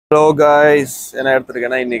Hello guys, என்ன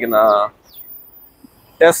எடுத்துருக்கேன்னா இன்னைக்கு நான்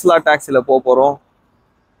டெஸ்லா டாக்ஸில போறோம்.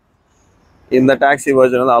 இந்த டாக்ஸி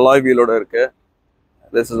வெர்ஷன் வந்து அலாய் வீலோட இருக்கு.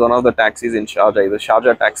 This is one of the taxis in Sharjah. இது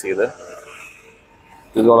Sharjah taxi இது.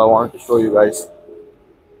 This is what I wanted to show you guys.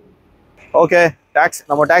 Okay,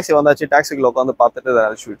 நம்ம டாக்ஸி வந்தாச்சு. டாக்ஸிக்குள்ள உட்காந்து பார்த்துட்டு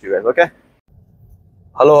I'll shoot you guys, okay?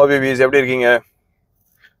 Hello Habibis, எப்படி இருக்கீங்க?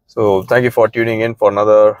 So, thank you for tuning in for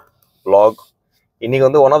another vlog. இன்னைக்கு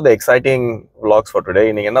வந்து one of the exciting vlogs for today.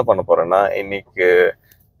 இன்னைக்கு என்ன பண்ண போறேன்னா இன்னைக்கு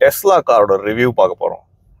டெஸ்லா காரோட ரிவ்யூ பார்க்க போறோம்.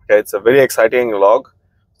 Okay, it's a very exciting vlog.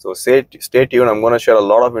 So stay tuned. I'm going to share a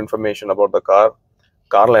lot of information about the car.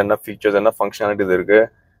 கார்ல என்ன ஃபீச்சர்ஸ் என்ன ஃபங்க்ஷனாலிட்டிஸ் இருக்கு.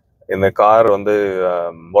 இந்த கார் வந்து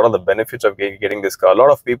what are the benefits of getting this car. A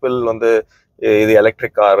lot of people வந்து இது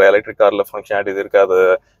electric கார்ல functionalities இருக்கு, அது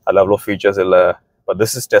அவ்வளோ ஃபீச்சர்ஸ் இல்லை. But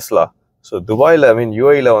this is Tesla. So துபாயில்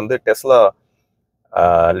UAE வந்து டெஸ்லா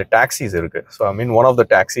டாக்ஸிஸ் இருக்கு. So one of the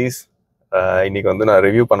taxis இன்னைக்கு வந்து நான்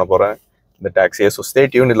ரிவ்யூ பண்ண போறேன் இந்த டாக்ஸியை. So stay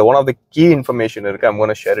tune. இதில் one of the key information இருக்கு. I'm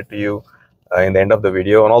going to share it to you in the end of the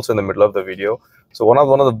video and also in the middle of the video. So one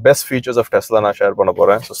of the best features of Tesla நான் share பண்ண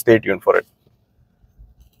போறேன். So stay tuned for it.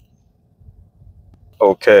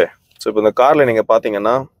 Okay, so இப்போ இந்த கார்ல நீங்க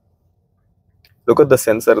பாத்தீங்கன்னா look at the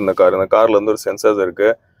sensor இந்த கார்ல வந்து ஒரு சென்சர்ஸ் இருக்கு.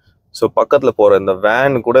 ஸோ பக்கத்துல போற இந்த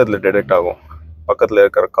வேன் கூட இதுல டிடெக்ட் ஆகும். பக்கத்துல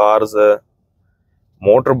இருக்கிற கார்ஸ்,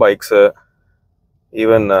 மோட்டர் பைக்ஸு,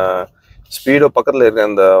 ஈவன் ஸ்பீடோ பக்கத்தில் இருக்க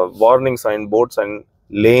அந்த warning sign, board sign,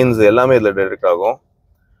 lanes எல்லாமே இதில் டிடெக்ட் ஆகும்.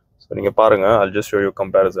 ஸோ நீங்கள் பாருங்கள், I'll just show you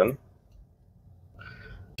comparison.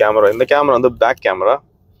 Camera, இந்த கேமரா வந்து பேக் கேமரா,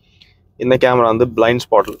 இந்த கேமரா வந்து blind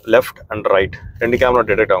spot left and right ரெண்டு கேமரா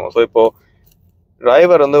டிடெக்ட் ஆகும். ஸோ இப்போது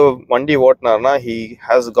டிரைவர் வந்து வண்டி ஓட்டினார்னா he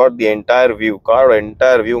has got the entire view, காரோட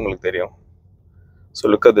என்டையர் வியூ உங்களுக்கு தெரியும். ஸோ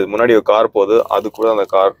லுக் அது முன்னாடி ஒரு கார் போகுது, அது கூட அந்த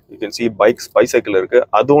car you can see bicycle இருக்கு,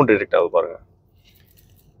 அதுவும் டிடெக்ட் ஆகுது பாருங்க.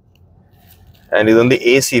 அண்ட் இது வந்து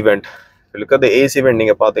AC went. Look at the AC went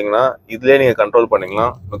நீங்க பாத்தீங்கன்னா இதுலயே நீங்க கண்ட்ரோல் பண்ணீங்கன்னா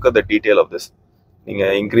look at the detail of this. நீங்க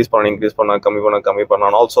இன்க்ரீஸ் பண்ணா கம்மி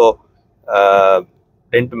பண்ணா ஆல்சோ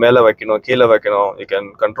டென்ட் மேல வைக்கணும், கீழே வைக்கணும். You can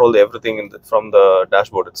control everything from the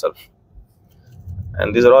dashboard it self. And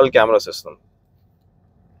these are all camera system.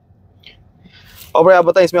 और आप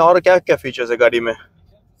बताएं इसमें और क्या क्या फीचर्स है गाड़ी में?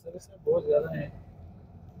 सर इसमें बहुत ज़्यादा है।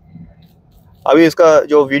 अभी इसका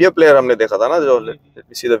जो वीडियो प्लेयर हमने देखा था ना, जो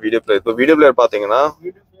सीधा वीडियो प्लेयर, तो वीडियो प्लेयर பாத்தீங்கன்னா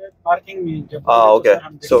பார்க்கிங் में जब ओके,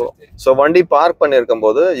 सो வண்டி park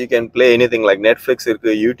பண்ணிருக்கும்போது you can play anything like Netflix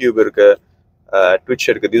இருக்கு, YouTube இருக்கு, Twitch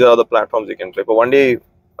இருக்கு. these are the platforms you can play. இப்போ வண்டி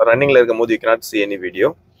ரன்னிங்ல இருக்கும்போது you cannot see any video.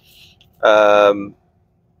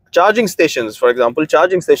 Charging stations, for example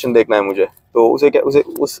charging station देखना है मुझे, तो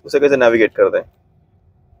उसे कैसे नेविगेट कर दें?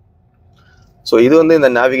 ஸோ இது வந்து இந்த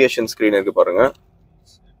நேவிகேஷன் ஸ்க்ரீன் இருக்கு பாருங்க.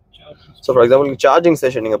 So for example charging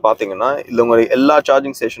station நீங்கள் பார்த்தீங்கன்னா இதில் உங்களுக்கு எல்லா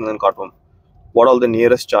சார்जिंग station काटूँ. What all the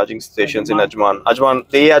nearest charging stations इन अजमान?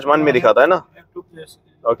 ये अजमान में दिखाता है ना?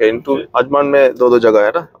 ओके, इन टू अजमान में दो जगह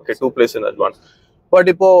है ना? Okay, 2 place in Ajman.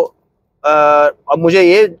 But Ipoh अब मुझे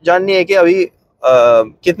ये जाननी है कि अभी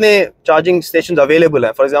कितने चार्जिंग स्टेशन अवेलेबल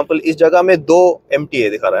हैं. फॉर एग्जाम्पल इस जगह में 2 MTA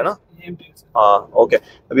दिखा रहा है ना? ஓகே,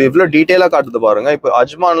 இப்போ இவ்வளோ டீட்டெயிலாக காட்டுது பாருங்க. இப்போ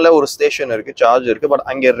அஜ்மான்ல ஒரு ஸ்டேஷன் இருக்கு, சார்ஜ் இருக்கு, பட்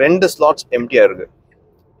அங்கே 2 ஸ்லாட்ஸ் எம்டியா இருக்கு.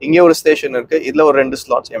 இங்கே ஒரு ஸ்டேஷன் இருக்கு, இதுல ஒரு 2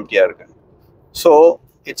 ஸ்லாட்ஸ் எம்டியா இருக்கு. So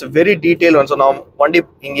it's very detail one. So நான் வண்டி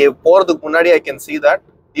இங்கே போறதுக்கு முன்னாடி I can see that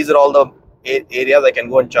these are all the areas I can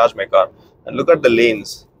go and charge my car. And look at the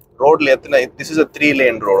lanes. ரோட்ல எத்தனை, this is a 3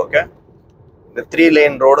 lane road. Okay, இந்த 3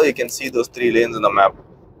 lane road you can see those 3 lanes in the map.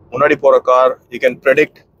 முன்னாடி போற car you can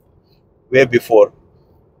predict way before.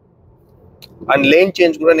 And lane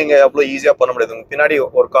change கூட நீங்க அவ்வளோ ஈஸியாக பண்ண முடியாது. பின்னாடி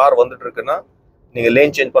ஒரு கார் வந்துட்டு இருக்குன்னா நீங்க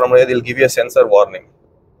லேன் சேஞ்ச் பண்ண முடியாது. I'll give you sensor warning.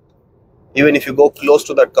 Even if you go close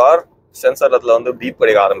to that car, sensor அதில் வந்து பீப்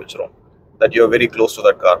கிடைக்க ஆரம்பிச்சிடும் that you are very close to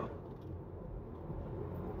that car.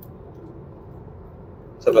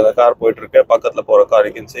 So அந்த கார் போயிட்டு இருக்கு, பக்கத்தில் போற car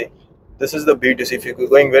you can see this is the beat. If you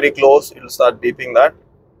are going very close, it will start beeping that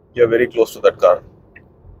you are very close to that car.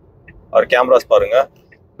 Or cameras பாருங்க,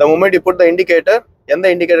 the moment you put the indicator, எந்த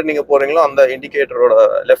indicator நீங்க போறீங்களோ அந்த இண்டிகேட்டரோட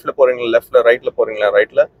லெஃப்ட்ல போறீங்களா லெஃப்ட்ல, ரைட்ல போறீங்களா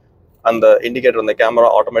ரைட்ல, அந்த இண்டிகேட்டர் அந்த கேமரா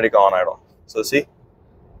ஆட்டோமேட்டிக்கா ஆன் ஆயிடும். ஸோ சி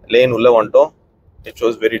लेन उल्ले वंटो, इट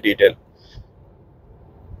शोज वेरी डिटेल.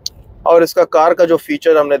 और इसका कार का जो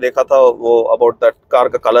फीचर हमने देखा था वो अबाउट दैट कार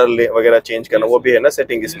का कलर वगैरह चेंज करना, वो भी है ना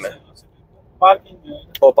सेटिंग इसमें?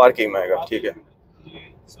 पार्किंग में आएगा, ठीक है.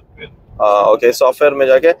 ओके, सॉफ्टवेयर में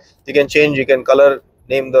जाके you can change, you can color,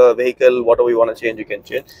 name the vehicle, whatever you want to change you can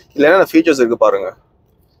change. இல்லனா features இருக்கு பாருங்க.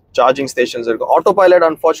 Charging stations இருக்கு. Autopilot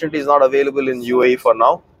unfortunately is not available in UAE for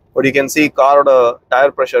now, but you can see காரோட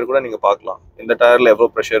tyre pressure கூட நீங்க பார்க்கலாம். இந்த டயர்ல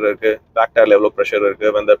எவ்வளவு பிரஷர் இருக்கு, பேக் டயர்ல எவ்வளவு பிரஷர் இருக்கு.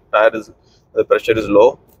 when the tire is the pressure is low,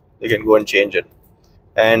 you can go and change it.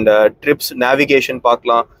 and trips navigation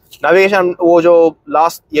பார்க்கலாம் navigation वो जो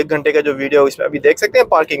last 1 घंटे का जो वीडियो इसमें अभी देख सकते हैं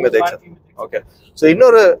पार्किंग में देख सकते हैं ओके सो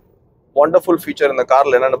இன்னொரு wonderful feature இந்த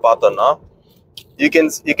கார்ல என்னன்னு பார்த்தோம்னா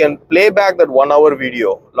you can play back that 1 hour video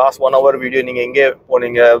last 1 hour video நீங்க எங்க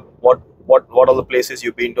போனீங்க what are the places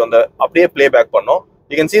you've been to அந்த அப்படியே play back பண்ணோம்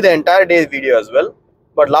you can see the entire day video as well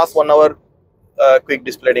but last 1 hour quick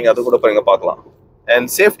display நீங்க அது கூட பாருங்க பார்க்கலாம் and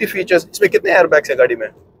safety features इसमें कितने airbags है गाड़ी में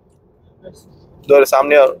दो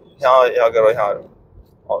सामने और यहाँ करो यहाँ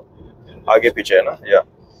आगे पीछे है ना या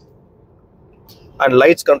and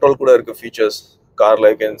lights control kuda irukku features car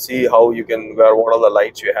like you can see how you can where what are the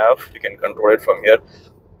lights you have you can control it from here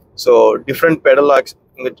so different pedal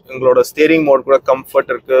ungaloda steering mode kuda comfort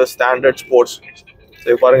irukku standard sports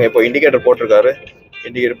so parunga ipo indicator potirukkaru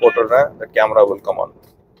indicator poturna the camera will come on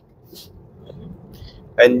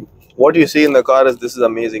and what you see in the car is this is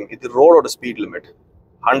amazing it is road oda speed limit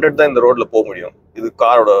 100 தான் இந்த ரோட்ல போக முடியும் இது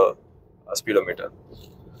காரோட speedometer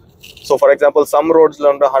so for example some roads la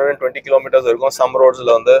under 120 kilometers irukum some roads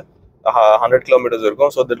la under 100 kilometers irukum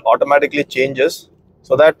so that automatically changes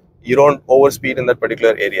so that you don't overspeed in that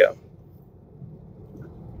particular area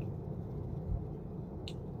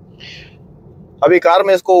अभी car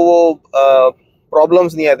में इसको वो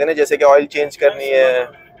प्रॉब्लम्स नहीं आते ना जैसे कि oil change करनी है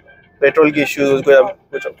पेट्रोल की इश्यूज उसको या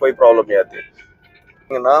कुछ कोई प्रॉब्लम नहीं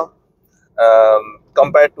आती ना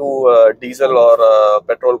compared to diesel or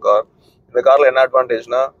petrol car இந்த கார்ல என்ன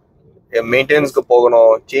அட்வான்டேஜ்னா maintenance ku pogano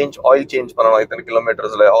change oil change panano ithan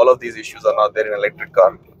kilometers like all of these issues are not there in electric car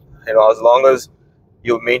you know as long as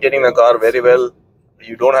you're maintaining the car very well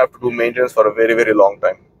you don't have to do maintenance for a very very long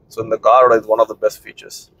time so in the car is one of the best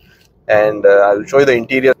features and I'll show you the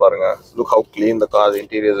interior parunga look how clean the car the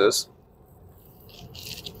interior is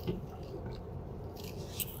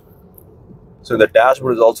so the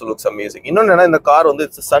dashboard is also looks amazing innonna in the car on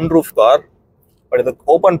it's a sunroof car but it's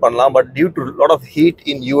open pannalam but due to a lot of heat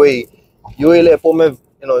in UAE la எப்பவுமே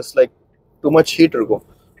you know it's like too much heat இருக்கும்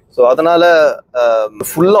so அதனால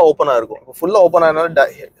full open ஆ இருக்கும் full open ஆனால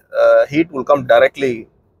heat will come directly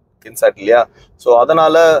inside இல்லையா so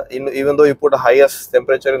அதனால even though you put a highest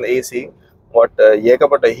temperature in the AC but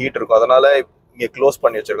ஏகப்பட்ட heat இருக்கும் அதனால இங்க க்ளோஸ்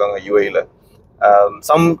பண்ணி வச்சிருக்காங்க UAE ல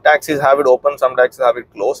some taxis have it open some taxis have it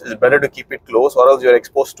closed it's better to keep it closed or else you are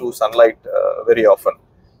exposed to sunlight very often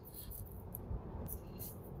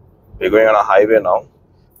we're going on a highway now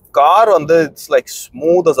car on the it's like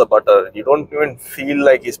smooth as a butter you don't even feel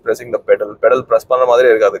like he's pressing the pedal press panna madri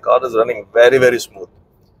irukadhu the car is running very very smooth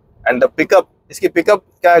and the pickup iski pickup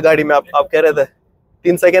kya hai gaadi mein aap keh rahe the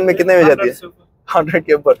 3 second mein kitne mein jati hai 100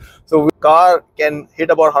 km per so car can hit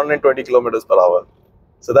about 120 kilometers per hour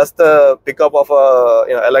so that's the pickup of a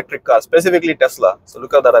electric car specifically Tesla so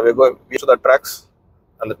look at that we go to the tracks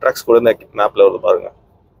and the tracks kuda map la varudhu parunga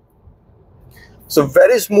so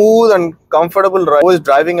very smooth and comfortable ride. Who is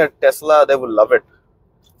driving a Tesla, they will love it.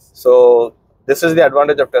 So this is the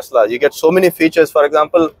advantage of Tesla. You get so many features. For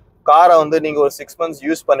example, car on the 6 months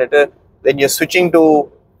use panite, then you're switching to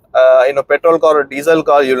petrol car or diesel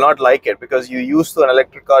car, you'll not like it because you used to an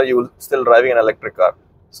electric car, you will still driving an electric car.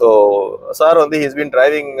 So sir on the he's been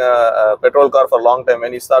driving a petrol car for a long time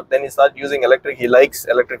and he start using electric. He likes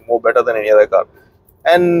electric more better than any other car,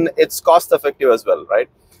 and it's cost effective as well, right?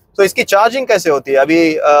 तो इसकी charging कैसे होती है अभी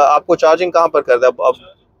आपको charging कहाँ पर करते हैं अब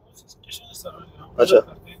अच्छा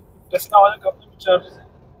टेस्ला वाले कंपनी में चार्जेस है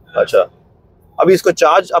अच्छा अभी इसको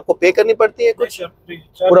चार्ज आपको पे करनी पड़ती है कुछ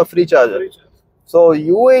पूरा फ्री चार्ज है so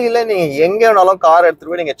UAE ல நீங்க எங்க வேணாலும் கார்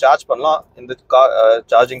எடுத்துட்டு போய் நீங்க சார்ஜ் பண்ணலாம் இந்த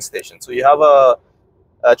charging station so you have a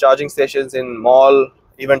charging stations in mall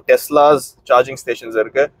even Tesla's charging stations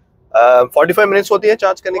इருக்கு 45 minutes होती है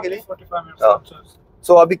चार्ज करने के लिए 45 मिनट्स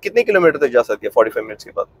so अभी कितने किलोमीटर तक जा सकती है 45 मिनट्स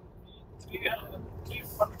के बाद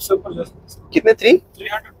 300 से ऊपर जा सकते हैं कितने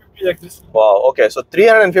 350 like this wow okay so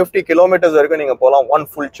 350 kilometers வரைக்கும் நீங்க போலாம் one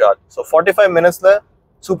full charge so 45 minutes ல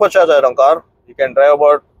super charge ஆயிடும் car you can drive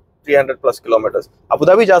about 300 plus kilometers Abu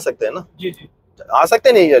Dhabi जा सकते हैं ना जी जी आ सकते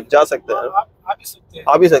हैं नहीं जा सकते हैं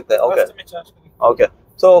आ भी सकते हैं okay okay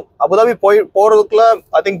so Abu Dhabi போறதுக்குள்ள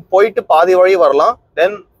I think போயிட்டு பாதி வழி வரலாம்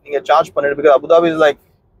then நீங்க சார்ஜ் பண்ணிட்டு because Abu Dhabi is like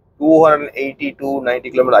 280 to 90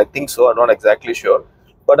 kilometers I think so I'm not exactly sure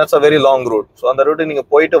but that's a very long route so on the route நீங்க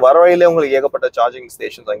போயிட்டு வர வழியிலே உங்களுக்கு ஏகப்பட்ட charging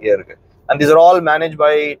stations அங்கேயே இருக்கு and these are all managed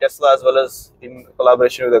by Tesla as well as in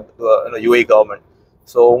collaboration with the UAE government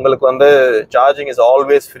so உங்களுக்கு வந்து charging is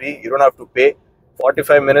always free you don't have to pay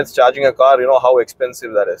 45 minutes charging a car you know how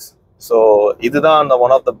expensive that is so இதுதான்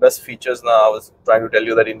one of the best features now I was trying to tell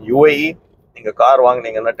you that in UAE நீங்க car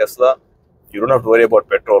வாங்குனீங்கன்னா Tesla you don't have to worry about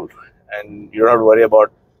petrol and you don't have to worry about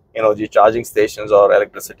the charging stations or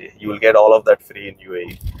electricity. You will get all of that free in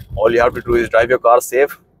UAE. All you have to do is drive your car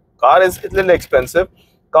safe. Car is it's a little expensive.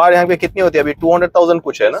 Car यहाँ पे कितनी होती है अभी 200,000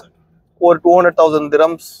 कुछ है ना, और 200,000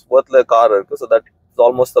 dirhams worth the car इருக்கு. So that is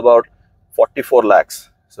almost about 44 lakhs.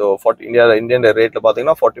 So Indian rate ல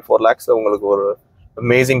பாத்தீங்கன்னா 44 lakhs உங்களுக்கு ஒரு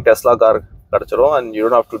amazing Tesla car கிடைச்சிரும், and you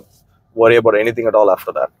don't have to worry about anything at all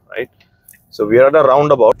after that, right? So we are at a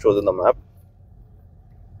roundabout shows in the map.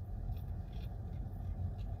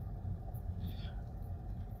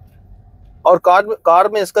 और car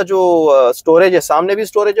में इसका जो storage है, सामने भी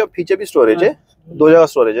स्टोरेज है और पीछे भी स्टोरेज है, दो जगह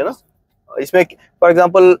स्टोरेज है ना इसमें. फॉर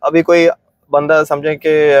एग्जांपल अभी कोई बंदा समझे कि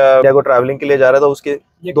इंडिया को ट्रैवलिंग के लिए जा रहा है, तो उसके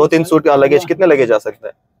 2-3 सूट का लगेज कितने लगे जा सकते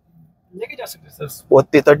हैं? लेके जा सकते हैं सर. वो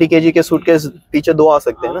 30 kg के सूट के पीछे 2 आ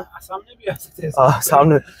सकते हैं ना, सामने भी आ सकते हैं.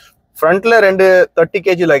 सामने फ्रंटல 2 30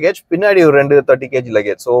 kg लगेज, பின்னாடி ஒரு 2 30 kg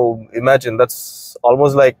luggage. So imagine that's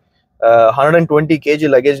almost like 120 kg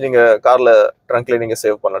luggage நீங்க கார்ல ட்ரங்க்ல நீங்க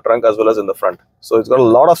சேவ் பண்ணலாம், trunk as well as in the front. So it's got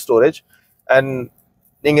a lot of storage, and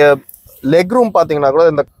நீங்க leg room பாத்தீங்கன்னா கூட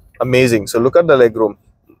இந்த amazing. So look at the leg room.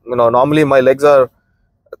 Normally my legs are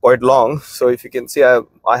quite long, so if you can see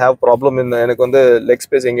I have problem in எனக்கு வந்து leg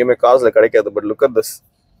space எங்கேயுமே கார்ஸ்ல கிடைக்காது. But look at this,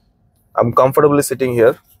 I'm comfortably sitting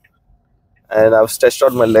here and I've stretched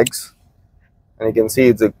out my legs, and you can see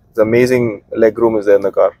it's amazing leg room is there in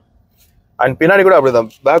the car. And pinadi kuda apdi dhaan,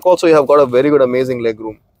 back also you have got a very good amazing leg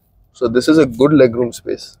room. So this is a good leg room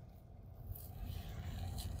space.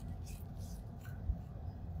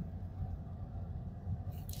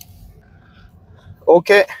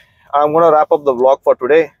 Okay, I'm going to wrap up the vlog for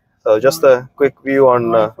today. So just a quick view on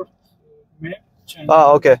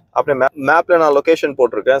okay, apne map la na location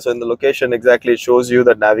potirukken. So in the location exactly it shows you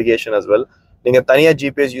that navigation as well. நீங்க தனியா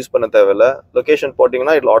GPS use பண்ண தேவையில்ல, location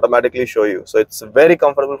போட்டீங்கன்னா it will automatically show you. So it's very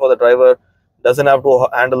comfortable for the driver, doesn't have to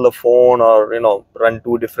handle the phone or run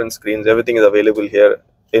 2 different screens. Everything is available here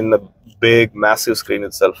in the big massive screen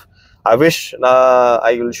itself. I wish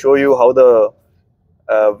I will show you how the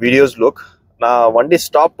videos look. Now one day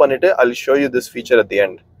stop பண்ணிட்டு I'll show you this feature at the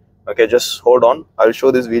end. Okay, just hold on, I'll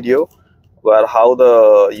show this video where how the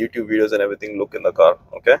YouTube videos and everything look in the car.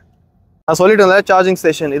 Okay, நான் சொல்லிட்டு இருந்தேன் charging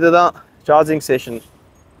station, இதுதான் charging station.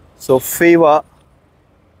 So FEWA,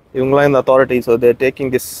 இவங்கலாம் இந்த authority, so they're taking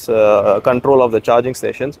this control of the charging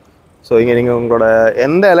stations. So இங்க நீங்க உங்களோட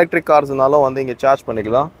எந்த எலக்ட்ரிக் கார்ஸ் இருந்தாலும் வந்து இங்க சார்ஜ்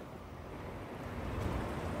பண்ணிக்கலாம்.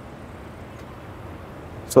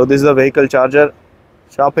 So this is a vehicle charger.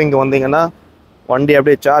 Shopping வந்தீங்கன்னா வண்டி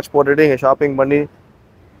அப்படியே சார்ஜ் போட்டுட்டு இங்கே ஷாப்பிங் பண்ணி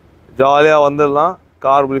ஜாலியாக வந்துடலாம்.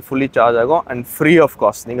 கார் will fully charge ஆகும் and free of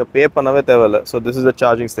cost, நீங்கள் பே பண்ணவே தேவையில்லை. So this is the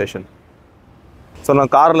charging station. So நான்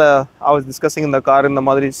காரில் I was discussing in the car இந்த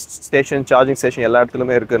மாதிரி ஸ்டேஷன் சார்ஜிங் ஸ்டேஷன் எல்லா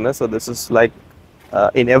இடத்துலையுமே இருக்குன்னு. So this is like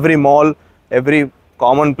in every mall, every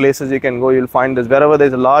common places you can go, you'll find this. Wherever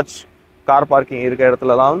there's a large car parking இருக்க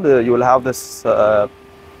இடத்துலலாம் வந்து you will have this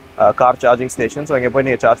car charging station. So அங்கே போய்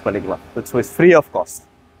நீங்கள் charge பண்ணிக்கலாம். So it's free of cost,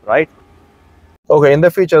 right? Okay, இந்த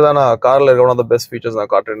feature தான் நான் காரில் இருக்க one of the best features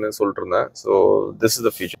நான் காட்டுறேன்னு சொல்லிட்டு இருந்தேன். So this is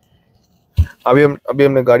the feature. अभी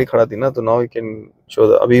हमने गाड़ी खड़ा थी ना, तो नाउ यू कैन शो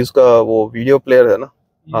अभी उसका वो वीडियो प्लेयर है ना.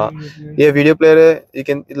 हाँ, ये वीडियो प्लेयर है. you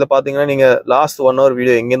can இதில் பார்த்தீங்கன்னா நீங்கள் லாஸ்ட் 1 hour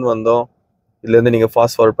வீடியோ எங்கேருந்து வந்தோம் இதுலேருந்து நீங்கள்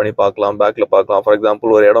ஃபாஸ்ட் ஃபார்வர்ட் பண்ணி பார்க்கலாம், பேக்கில் பார்க்கலாம். ஃபார்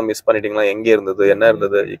எக்ஸாம்பிள் ஒரு இடம் மிஸ் பண்ணிட்டீங்கன்னா எங்கே இருந்தது என்ன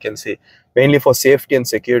இருந்தது you can see. Mainly for safety and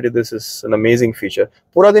security this is an amazing feature.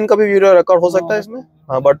 पूरा दिन का भी वीडियो रिकॉर्ड हो सकता है इसमें.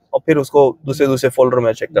 हाँ, बट और फिर उसको दूसरे फोल्डर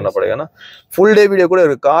में चेक करना पड़ेगा ना. फुल डे वीडियो கூட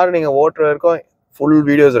இருக்கு. கார் நீங்கள் ஓட்டுற இருக்கும் full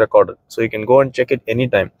video is recorded, so you can go and check it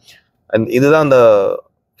anytime. And இதுதான் அந்த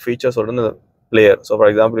feature சொல்றது player. So for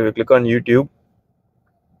example if you click on YouTube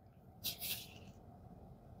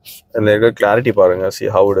and there is clarity பாருங்க, see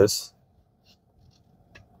how it is.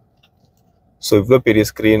 So if the பெரிய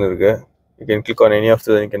screen இருக்கு, you can click on any of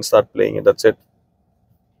them and you can start playing it. That's it.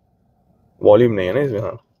 Volume नहीं है ना इसमें.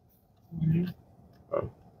 हाँ.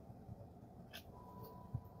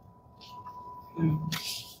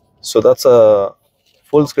 So that's a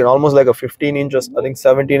full screen, almost like a 15 inches, I think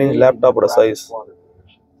 17-inch laptop or a size.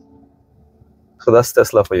 So that's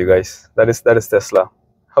Tesla for you guys. That is Tesla.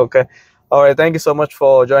 Okay. All right. Thank you so much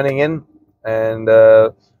for joining in, and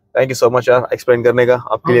thank you so much. Explain करने का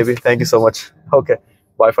आपके लिए भी. Thank you so much. Okay.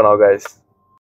 Bye for now, guys.